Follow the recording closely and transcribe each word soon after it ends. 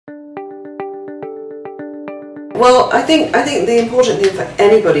Well, I think the important thing for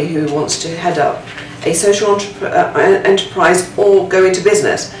anybody who wants to head up a social enterprise or go into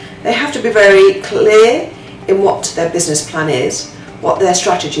business, they have to be very clear in what their business plan is, what their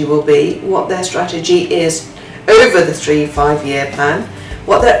strategy will be, what their strategy is over the 3-5 year plan,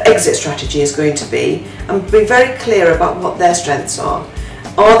 what their exit strategy is going to be, and be very clear about what their strengths are.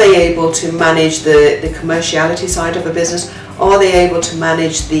 Are they able to manage the commerciality side of a business? Are they able to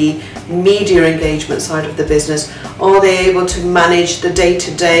manage the media engagement side of the business? Are they able to manage the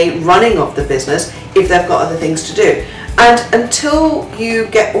day-to-day running of the business if they've got other things to do? And until you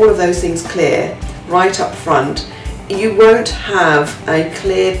get all of those things clear right up front, you won't have a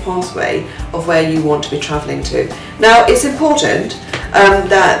clear pathway of where you want to be travelling to. Now, it's important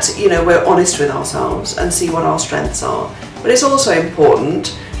that we're honest with ourselves and see what our strengths are, but it's also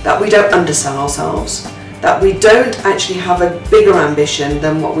important that we don't undersell ourselves, that we don't actually have a bigger ambition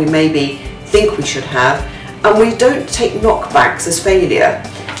than what we maybe think we should have, and we don't take knockbacks as failure.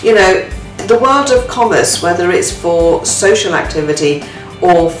 The world of commerce, whether it's for social activity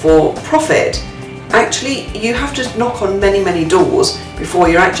or for profit, actually you have to knock on many doors before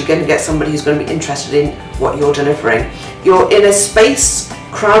you're actually going to get somebody who's going to be interested in what you're delivering. You're in a space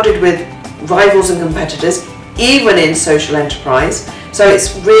crowded with rivals and competitors, even in social enterprise, so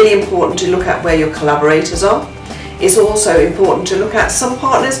it's really important to look at where your collaborators are. It's also important to look at some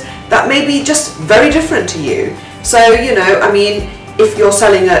partners that may be just very different to you. So, if you're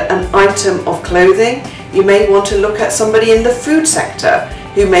selling an item of clothing, you may want to look at somebody in the food sector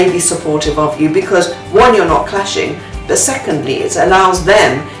who may be supportive of you, because one, you're not clashing, but secondly, it allows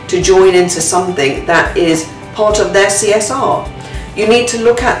them to join into something that is part of their CSR. You need to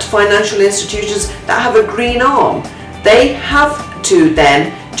look at financial institutions that have a green arm. They have to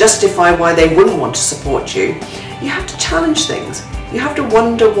then justify why they wouldn't want to support you. You have to challenge things. You have to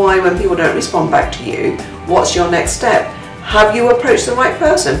wonder why, when people don't respond back to you, what's your next step? Have you approached the right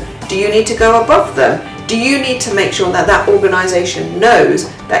person? Do you need to go above them? Do you need to make sure that that organisation knows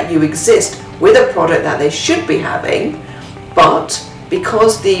that you exist with a product that they should be having, but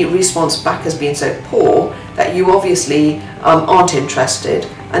because the response back has been so poor that you obviously aren't interested,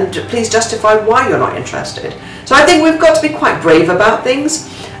 and please justify why you're not interested. So I think we've got to be quite brave about things.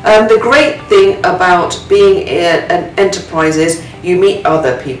 The great thing about being an enterprise is you meet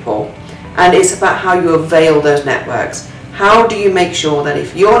other people, and it's about how you avail those networks. How do you make sure that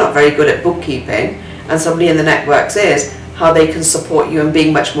if you're not very good at bookkeeping and somebody in the networks is, how they can support you in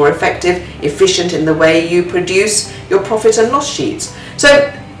being much more effective, efficient in the way you produce your profit and loss sheets.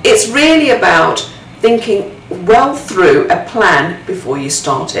 So it's really about thinking well through a plan before you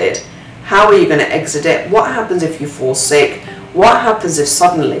start it. How are you going to exit it? What happens if you fall sick? What happens if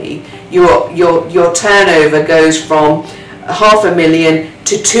suddenly your turnover goes from 500,000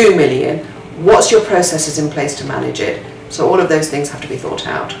 to 2 million? What's your processes in place to manage it? So all of those things have to be thought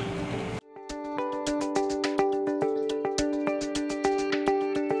out.